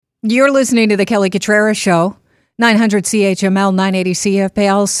You're listening to the Kelly Cutrera Show, 900 CHML, 980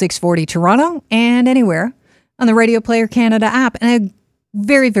 CFPL, 640 Toronto, and anywhere on the Radio Player Canada app. And a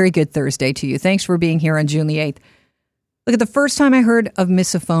very, very good Thursday to you. Thanks for being here on June the 8th. Look, the first time I heard of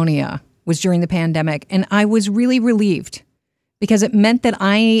misophonia was during the pandemic, and I was really relieved because it meant that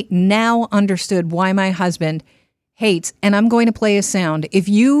I now understood why my husband hates, and I'm going to play a sound. If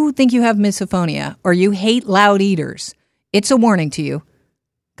you think you have misophonia or you hate loud eaters, it's a warning to you.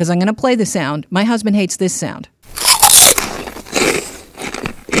 Because I'm going to play the sound. My husband hates this sound.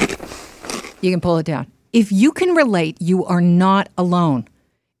 You can pull it down. If you can relate, you are not alone.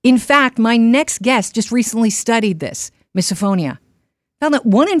 In fact, my next guest just recently studied this, misophonia. Found that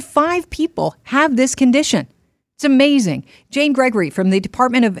 1 in 5 people have this condition. It's amazing. Jane Gregory from the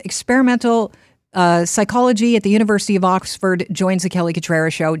Department of Experimental Psychology at the University of Oxford joins the Kelly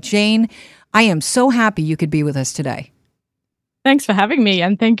Cutrera Show. Jane, I am so happy you could be with us today. Thanks for having me,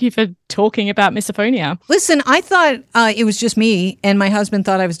 and thank you for talking about misophonia. Listen, I thought it was just me, and my husband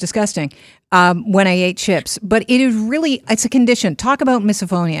thought I was disgusting when I ate chips. But it's a condition. Talk about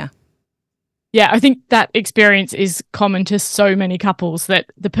misophonia. Yeah, I think that experience is common to so many couples, that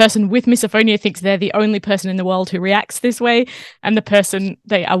the person with misophonia thinks they're the only person in the world who reacts this way, and the person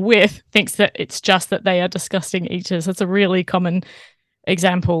they are with thinks that it's just that they are disgusting eaters. That's a really common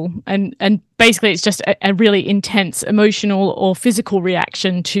example, and basically it's just a really intense emotional or physical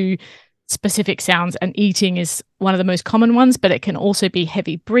reaction to specific sounds, and eating is one of the most common ones, but it can also be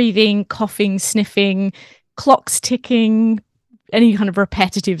heavy breathing, coughing, sniffing, clocks ticking, any kind of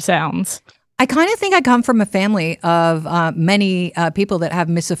repetitive sounds. I kind of think I come from a family of many people that have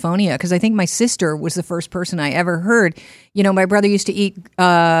misophonia, because I think my sister was the first person I ever heard. You know, my brother used to eat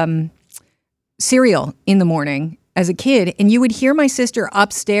cereal in the morning as a kid, and you would hear my sister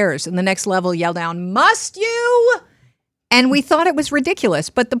upstairs in the next level yell down, "Must you?" And we thought it was ridiculous,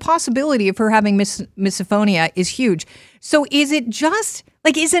 but the possibility of her having misophonia is huge. So is it just,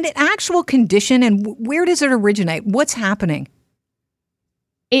 is it an actual condition, and where does it originate? What's happening?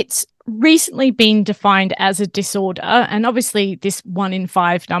 It's recently been defined as a disorder, and obviously this 1 in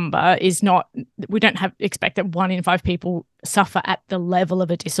 5 number is not, we don't expect that 1 in 5 people suffer at the level of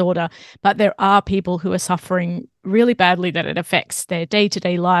a disorder, but there are people who are suffering really badly, that it affects their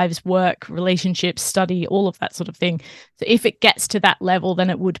day-to-day lives, work, relationships, study, all of that sort of thing. So if it gets to that level, then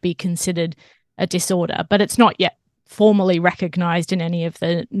it would be considered a disorder, but it's not yet formally recognized in any of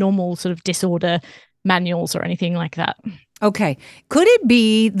the normal sort of disorder manuals or anything like that. Okay. Could it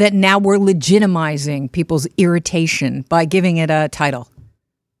be that now we're legitimizing people's irritation by giving it a title?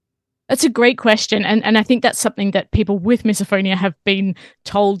 That's a great question. And I think that's something that people with misophonia have been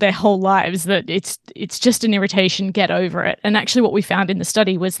told their whole lives, that it's just an irritation, get over it. And actually what we found in the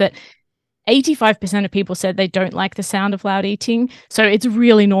study was that 85% of people said they don't like the sound of loud eating. So it's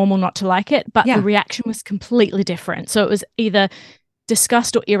really normal not to like it, but the reaction was completely different. So it was either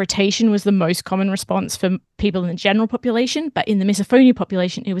disgust or irritation was the most common response for people in the general population, but in the misophonia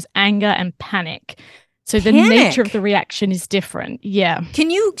population, it was anger and panic. So the nature of the reaction is different. Yeah. Can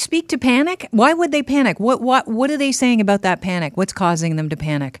you speak to panic? Why would they panic? What are they saying about that panic? What's causing them to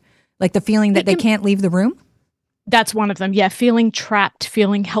panic? Like the feeling that they can't leave the room? That's one of them. Yeah. Feeling trapped,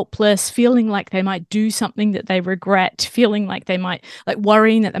 feeling helpless, feeling like they might do something that they regret, feeling like they might,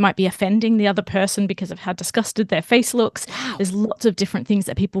 worrying that they might be offending the other person because of how disgusted their face looks. Wow. There's lots of different things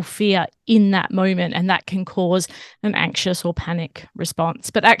that people fear in that moment, and that can cause an anxious or panic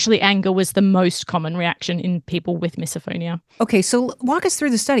response. But actually, anger was the most common reaction in people with misophonia. Okay. So walk us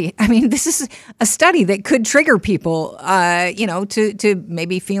through the study. I mean, this is a study that could trigger people, to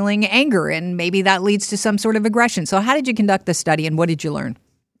maybe feeling anger, and maybe that leads to some sort of aggression. So how did you conduct the study, and what did you learn?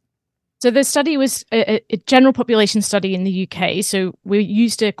 So the study was a general population study in the UK. So we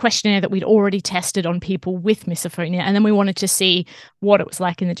used a questionnaire that we'd already tested on people with misophonia, and then we wanted to see what it was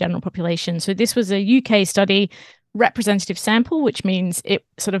like in the general population. So this was a UK study, representative sample, which means it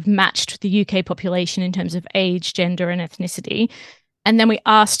sort of matched the UK population in terms of age, gender, and ethnicity. And then we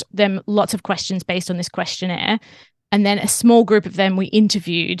asked them lots of questions based on this questionnaire. And then a small group of them we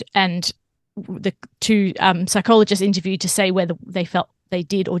interviewed, and the 2 psychologists interviewed to say whether they felt they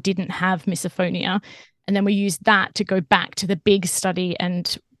did or didn't have misophonia. And then we used that to go back to the big study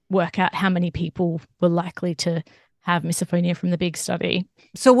and work out how many people were likely to have misophonia from the big study.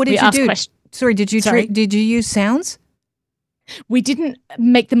 So what did you do? Did you use sounds? We didn't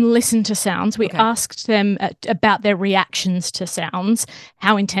make them listen to sounds. We asked them about their reactions to sounds,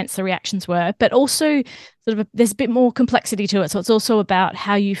 how intense the reactions were, but also there's a bit more complexity to it. So it's also about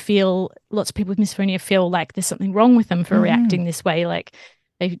how you feel. Lots of people with misophonia feel like there's something wrong with them for reacting this way, like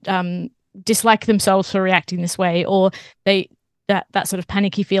they dislike themselves for reacting this way, or they that sort of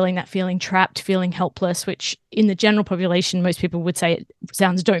panicky feeling, that feeling trapped, feeling helpless, which in the general population, most people would say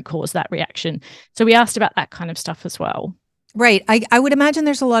sounds don't cause that reaction. So we asked about that kind of stuff as well. Right. I would imagine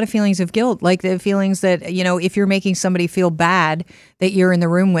there's a lot of feelings of guilt, like the feelings that, if you're making somebody feel bad that you're in the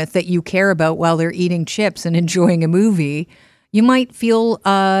room with, that you care about while they're eating chips and enjoying a movie, you might feel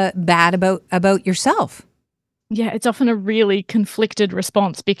bad about yourself. Yeah, it's often a really conflicted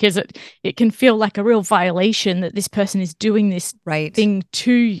response because it can feel like a real violation that this person is doing this thing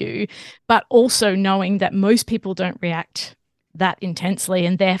to you, but also knowing that most people don't react that intensely,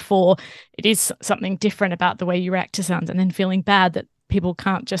 and therefore it is something different about the way you react to sounds, and then feeling bad that people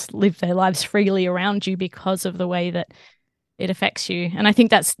can't just live their lives freely around you because of the way that it affects you. And I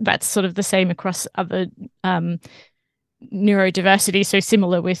think that's sort of the same across other neurodiversity, so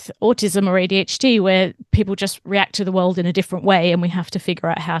similar with autism or ADHD, where people just react to the world in a different way, and we have to figure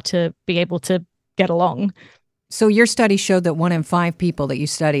out how to be able to get along. So your study showed that 1 in 5 people that you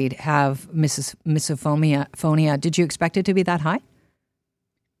studied have misophonia. Did you expect it to be that high?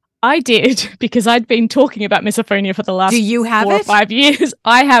 I did, because I'd been talking about misophonia for the last 4 or 5 years.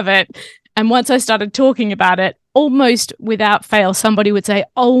 I have it. And once I started talking about it, almost without fail, somebody would say,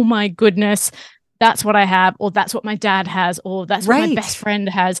 oh my goodness, that's what I have, or that's what my dad has, or that's what my best friend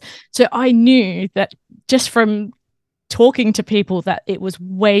has. So I knew that just from talking to people that it was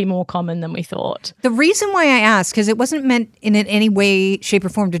way more common than we thought. The reason why I asked, because it wasn't meant in any way, shape, or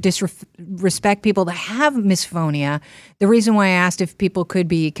form to disrespect people that have misophonia. The reason why I asked if people could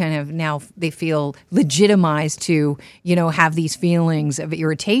be kind of, now they feel legitimized to, have these feelings of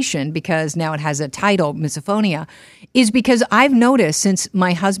irritation because now it has a title, misophonia, is because I've noticed since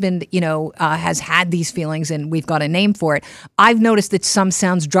my husband, has had these feelings and we've got a name for it, I've noticed that some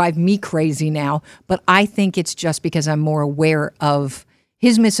sounds drive me crazy now, but I think it's just because I'm more aware of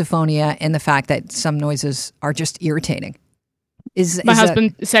his misophonia and the fact that some noises are just irritating. My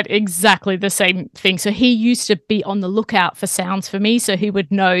husband said exactly the same thing. So he used to be on the lookout for sounds for me. So he would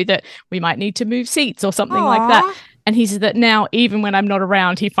know that we might need to move seats or something like that. And he said that now, even when I'm not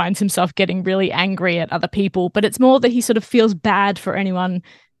around, he finds himself getting really angry at other people. But it's more that he sort of feels bad for anyone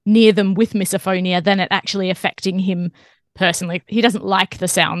near them with misophonia than it actually affecting him personally. He doesn't like the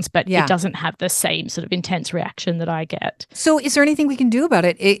sounds, but it doesn't have the same sort of intense reaction that I get. So is there anything we can do about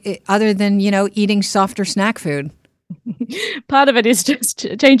it other than, eating softer snack food? Part of it is just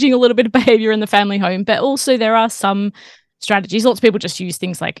changing a little bit of behavior in the family home, but also there are some strategies. Lots of people just use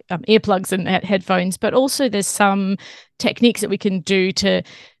things like earplugs and headphones, but also there's some techniques that we can do to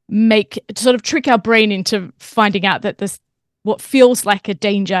sort of trick our brain into finding out that what feels like a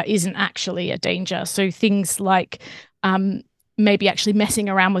danger isn't actually a danger. So things like maybe actually messing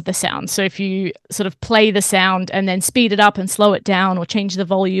around with the sound. So if you sort of play the sound and then speed it up and slow it down or change the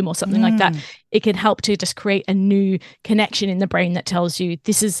volume or something like that, it can help to just create a new connection in the brain that tells you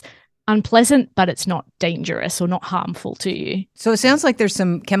this is unpleasant, but it's not dangerous or not harmful to you. So it sounds like there's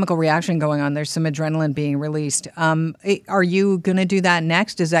some chemical reaction going on. There's some adrenaline being released. Are you going to do that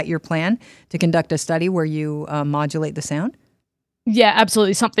next? Is that your plan, to conduct a study where you modulate the sound? Yeah,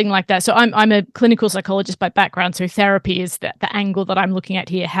 absolutely. Something like that. So I'm a clinical psychologist by background. So therapy is the angle that I'm looking at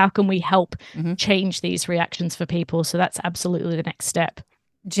here. How can we help change these reactions for people? So that's absolutely the next step.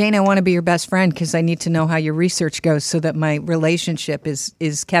 Jane, I want to be your best friend because I need to know how your research goes so that my relationship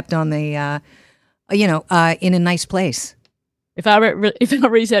is kept on the, in a nice place. If our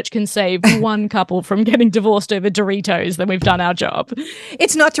research can save one couple from getting divorced over Doritos, then we've done our job.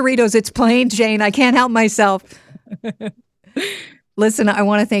 It's not Doritos, it's plain, Jane. I can't help myself. Listen, I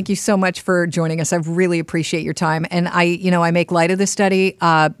want to thank you so much for joining us. I really appreciate your time. And I make light of this study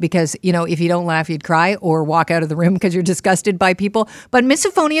because, if you don't laugh, you'd cry or walk out of the room because you're disgusted by people. But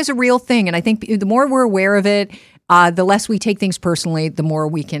misophonia is a real thing. And I think the more we're aware of it, the less we take things personally, the more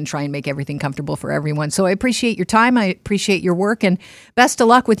we can try and make everything comfortable for everyone. So I appreciate your time. I appreciate your work. And best of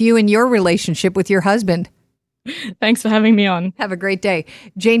luck with you and your relationship with your husband. Thanks for having me on. Have a great day.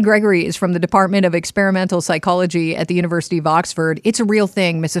 Jane Gregory is from the Department of Experimental Psychology at the University of Oxford. It's a real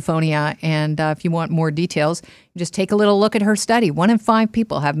thing, misophonia. And if you want more details, just take a little look at her study. 1 in 5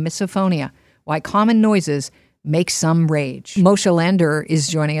 people have misophonia. Why common noises make some rage. Moshe Lander is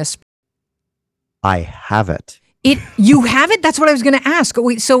joining us. I have it. You have it? That's what I was going to ask.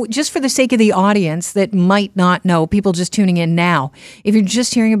 So just for the sake of the audience that might not know, people just tuning in now, if you're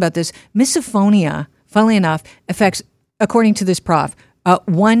just hearing about this, misophonia, funnily enough, affects, according to this prof,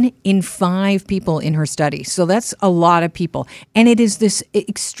 1 in 5 people in her study. So that's a lot of people. And it is this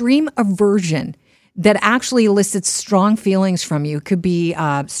extreme aversion that actually elicits strong feelings from you. Could be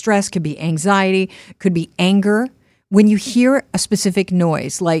stress, could be anxiety, could be anger, when you hear a specific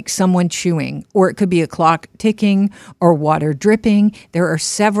noise, like someone chewing, or it could be a clock ticking or water dripping, there are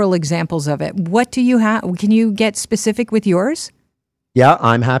several examples of it. What do you have? Can you get specific with yours? Yeah,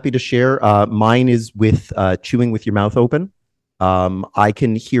 I'm happy to share. Mine is with chewing with your mouth open. I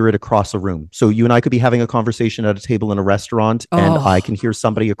can hear it across a room. So you and I could be having a conversation at a table in a restaurant, and I can hear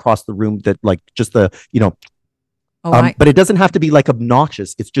somebody across the room that like just the, but it doesn't have to be like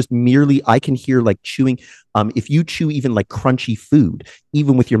obnoxious. It's just merely I can hear like chewing. If you chew even like crunchy food,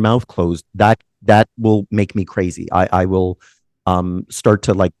 even with your mouth closed, that will make me crazy. I will start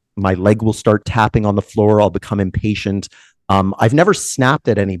to like my leg will start tapping on the floor. I'll become impatient. I've never snapped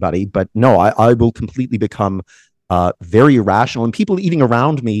at anybody, but no, I will completely become very irrational. And people eating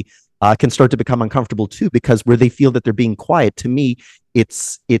around me can start to become uncomfortable too, because where they feel that they're being quiet, to me,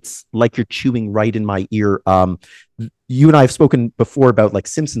 it's like you're chewing right in my ear. You and I have spoken before about like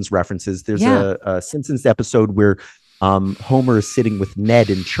Simpsons references. There's a Simpsons episode where Homer is sitting with Ned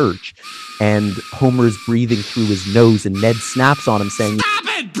in church, and Homer is breathing through his nose, and Ned snaps on him saying, "Stop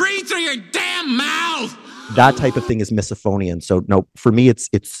it! Breathe through your damn mouth!" That type of thing is misophonia. And so, no, for me, it's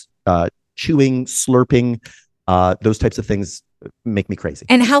chewing, slurping, those types of things make me crazy.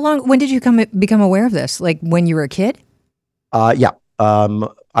 And when did you become aware of this? Like when you were a kid? Yeah.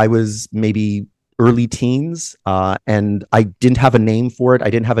 I was maybe early teens, and I didn't have a name for it. I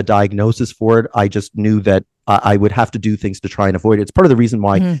didn't have a diagnosis for it. I just knew that I would have to do things to try and avoid it. It's part of the reason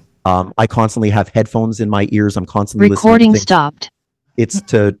why I constantly have headphones in my ears. I'm constantly Recording listening. Stopped. It's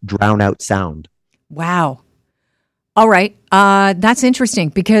to drown out sound. Wow. All right. That's interesting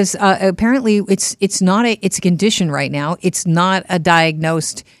because apparently it's a condition right now. It's not a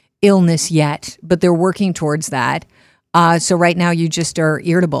diagnosed illness yet, but they're working towards that. So right now you just are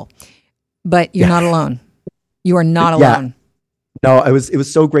irritable, but you're not alone. You are not alone. No, it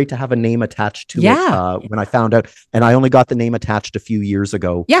was so great to have a name attached to it when I found out. And I only got the name attached a few years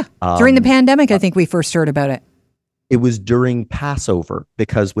ago. Yeah. During the pandemic, I think we first heard about it. It was during Passover,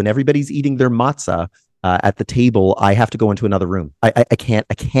 because when everybody's eating their matzah at the table, I have to go into another room. I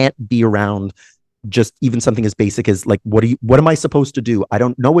can't be around just even something as basic as like, what am I supposed to do? I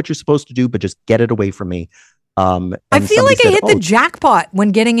don't know what you're supposed to do, but just get it away from me. I feel like I hit the jackpot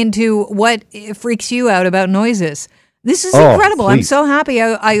when getting into what freaks you out about noises. This is incredible. Please. I'm so happy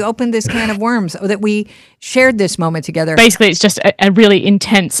I opened this can of worms, that we shared this moment together. Basically, it's just a really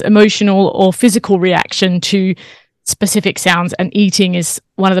intense emotional or physical reaction to specific sounds, and eating is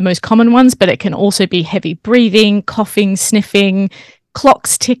one of the most common ones, but it can also be heavy breathing, coughing, sniffing,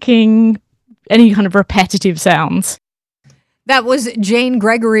 clocks ticking, any kind of repetitive sounds. That was Jane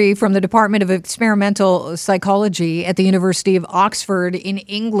Gregory from the Department of Experimental Psychology at the University of Oxford in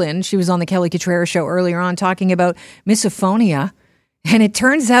England. She was on the Kelly Cutrera show earlier on talking about misophonia. And it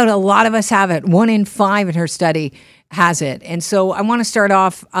turns out a lot of us have it. 1 in 5 in her study has it. And so I want to start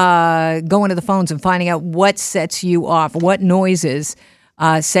off going to the phones and finding out what sets you off, what noises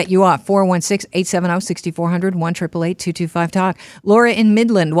set you off. 416-870-6400, 1-888-225-TALK. Laura in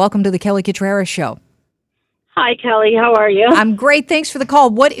Midland, welcome to the Kelly Cutrera show. Hi, Kelly. How are you? I'm great. Thanks for the call.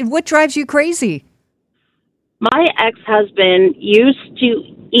 What drives you crazy? My ex-husband used to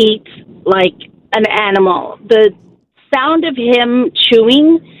eat like an animal. The sound of him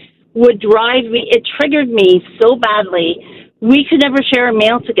chewing would drive me. It triggered me so badly. We could never share a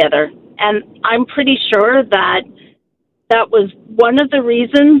meal together. And I'm pretty sure that was one of the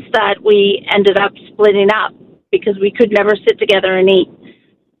reasons that we ended up splitting up, because we could never sit together and eat.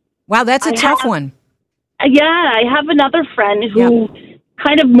 Wow, that's a tough one. Yeah, I have another friend who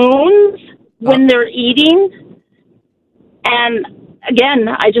kind of moans when they're eating. And again,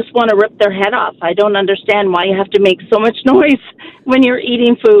 I just want to rip their head off. I don't understand why you have to make so much noise when you're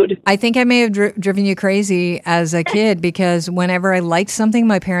eating food. I think I may have driven you crazy as a kid, because whenever I liked something,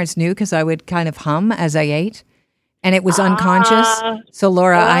 my parents knew, because I would kind of hum as I ate. And it was unconscious. So,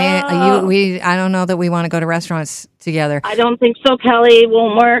 Laura, I don't know that we want to go to restaurants together. I don't think so, Kelly. It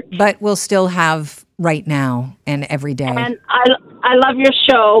won't work. But we'll still have right now and every day. And I love your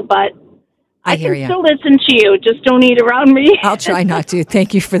show, but I hear can still listen to you. Just don't eat around me. I'll try not to.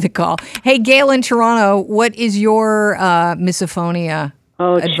 Thank you for the call. Hey, Gail in Toronto, what is your misophonia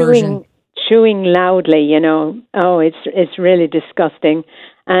aversion? Chewing loudly, you know. Oh, it's really disgusting.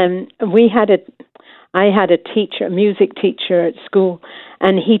 I had a teacher, a music teacher at school,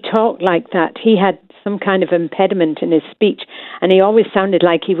 and he talked like that. He had some kind of impediment in his speech, and he always sounded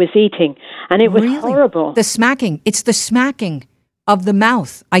like he was eating, and it was horrible. The smacking. It's the smacking of the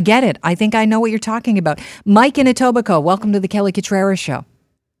mouth. I get it. I think I know what you're talking about. Mike in Etobicoke, welcome to the Kelly Cutrera show.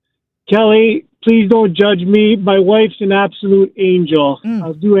 Kelly, please don't judge me. My wife's an absolute angel.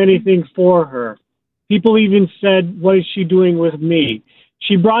 I'll do anything for her. People even said, what is she doing with me?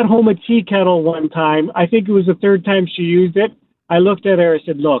 She brought home a tea kettle one time. I think it was the third time she used it. I looked at her and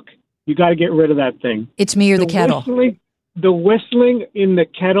said, look, you got to get rid of that thing. It's me or the kettle. The whistling in the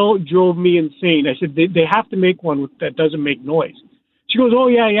kettle drove me insane. I said, they have to make one that doesn't make noise. She goes, oh,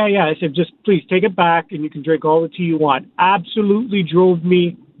 yeah. I said, just please take it back and you can drink all the tea you want. Absolutely drove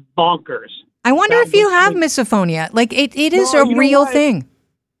me bonkers. I wonder if you have misophonia. Like, it is a real thing.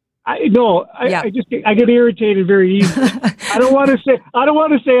 I get irritated very easily. I don't want to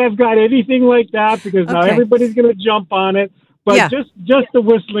say I've got anything like that because now everybody's going to jump on it. But just the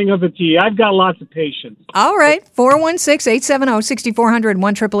whistling of the tea. I've got lots of patience. All right. 416-870-6400,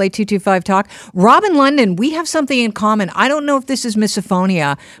 1-888-225-TALK. Robin London, we have something in common. I don't know if this is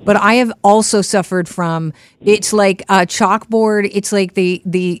misophonia, but I have also suffered from, it's like a chalkboard. It's like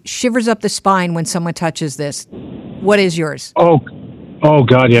the shivers up the spine when someone touches this. What is yours? Oh,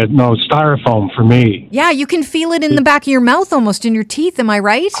 God, yeah. No, styrofoam for me. Yeah, you can feel it in the back of your mouth, almost in your teeth. Am I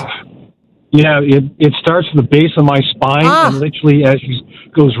right? Yeah, it starts at the base of my spine and literally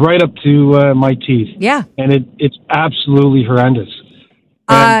goes right up to my teeth. Yeah. And it's absolutely horrendous.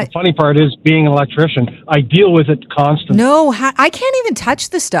 And the funny part is, being an electrician, I deal with it constantly. No, I can't even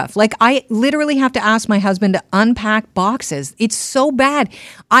touch the stuff. Like, I literally have to ask my husband to unpack boxes. It's so bad.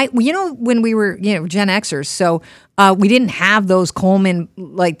 When we were, Gen Xers, so we didn't have those Coleman,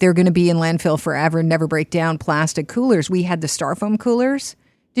 like they're going to be in landfill forever, never break down plastic coolers. We had the Styrofoam coolers.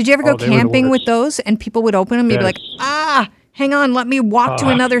 Did you ever go camping with those and people would open them? You'd be like, hang on, let me walk to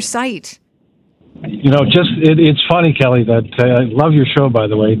another site. It's funny, Kelly, that I love your show, by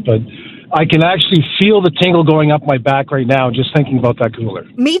the way, but I can actually feel the tingle going up my back right now just thinking about that cooler.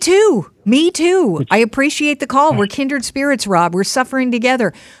 Me too. I appreciate the call. We're kindred spirits, Rob. We're suffering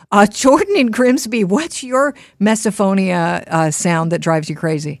together. Jordan in Grimsby, what's your misophonia sound that drives you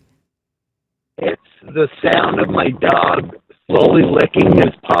crazy? It's the sound of my dog slowly licking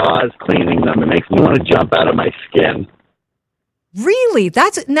his paws, cleaning them. It makes me want to jump out of my skin. Really?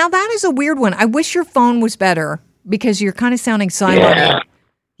 That is a weird one. I wish your phone was better because you're kind of sounding silent.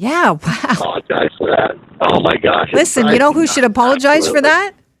 Yeah, wow. I apologize for that. Oh, my gosh. Listen, you know who should apologize for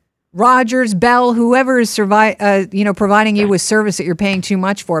that? Rogers, Bell, whoever is providing you with service that you're paying too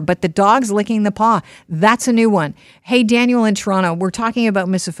much for. But the dog's licking the paw, that's a new one. Hey, Daniel in Toronto, we're talking about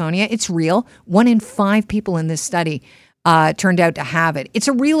misophonia. It's real. 1 in 5 people in this study turned out to have it. It's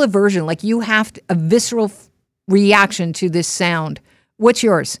a real aversion. Like, you have a visceral reaction to this sound. What's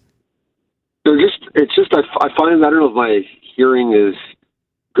yours? I find, I don't know if my hearing is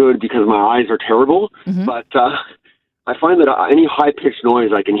good because my eyes are terrible, but I find that any high-pitched noise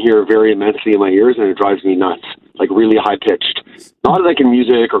I can hear very immensely in my ears, and it drives me nuts, like really high-pitched. Not like in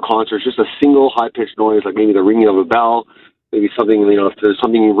music or concerts, just a single high-pitched noise, like maybe the ringing of a bell, maybe something, if there's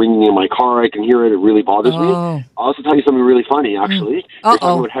something ringing in my car, I can hear it. It really bothers me. I'll also tell you something really funny, actually. You're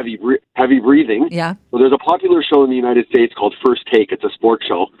talking about heavy breathing. Yeah. So there's a popular show in the United States called First Take. It's a sports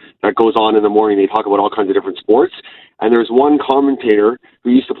show that goes on in the morning. They talk about all kinds of different sports. And there's one commentator who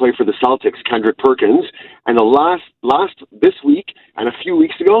used to play for the Celtics, Kendrick Perkins. And this week and a few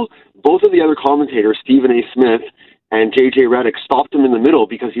weeks ago, both of the other commentators, Stephen A. Smith and J.J. Redick, stopped him in the middle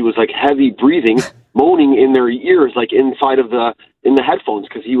because he was like heavy breathing, moaning in their ears, like inside of in the headphones,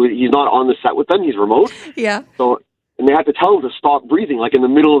 because he's not on the set with them. He's remote. Yeah. So, and they had to tell him to stop breathing, like in the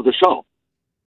middle of the show.